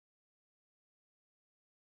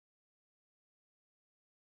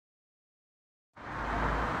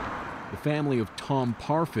The family of Tom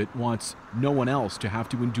Parfit wants no one else to have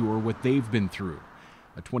to endure what they've been through.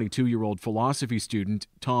 A 22-year-old philosophy student,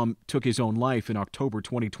 Tom took his own life in October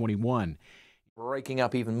 2021. Breaking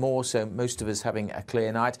up even more, so most of us having a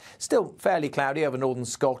clear night. Still fairly cloudy over northern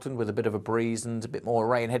Scotland with a bit of a breeze and a bit more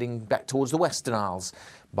rain heading back towards the Western Isles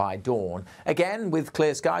by dawn. Again, with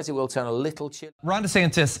clear skies, it will turn a little chill. Ron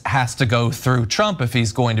DeSantis has to go through Trump if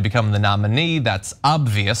he's going to become the nominee. That's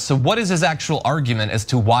obvious. So what is his actual argument as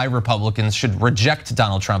to why Republicans should reject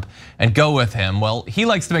Donald Trump and go with him? Well, he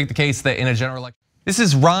likes to make the case that in a general election, this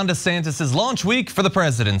is Ron DeSantis' launch week for the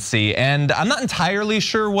presidency, and I'm not entirely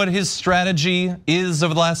sure what his strategy is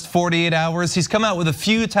over the last 48 hours. He's come out with a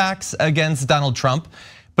few attacks against Donald Trump,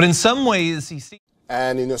 but in some ways he seems...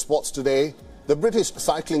 And in your sports today, the British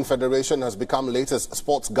Cycling Federation has become latest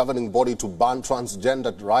sports governing body to ban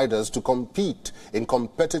transgender riders to compete in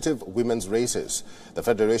competitive women's races. The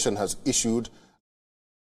federation has issued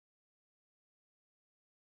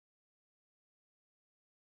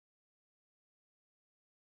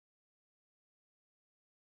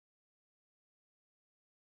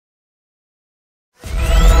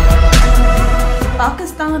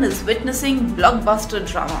Pakistan is witnessing blockbuster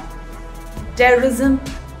drama. Terrorism,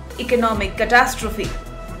 economic catastrophe.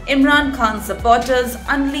 Imran Khan's supporters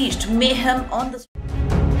unleashed mayhem on the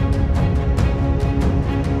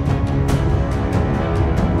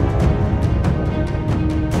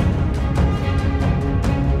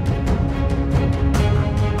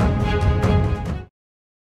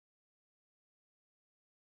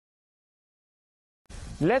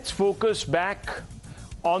Let's focus back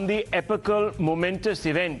on the epical, momentous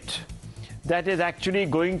event that is actually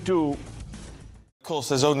going to... Of course,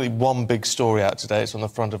 there's only one big story out today. It's on the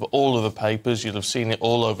front of all of the papers. You'll have seen it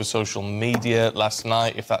all over social media last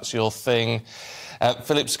night, if that's your thing.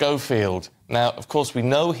 Phillip Schofield. Now, of course, we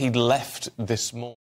know he left this morning.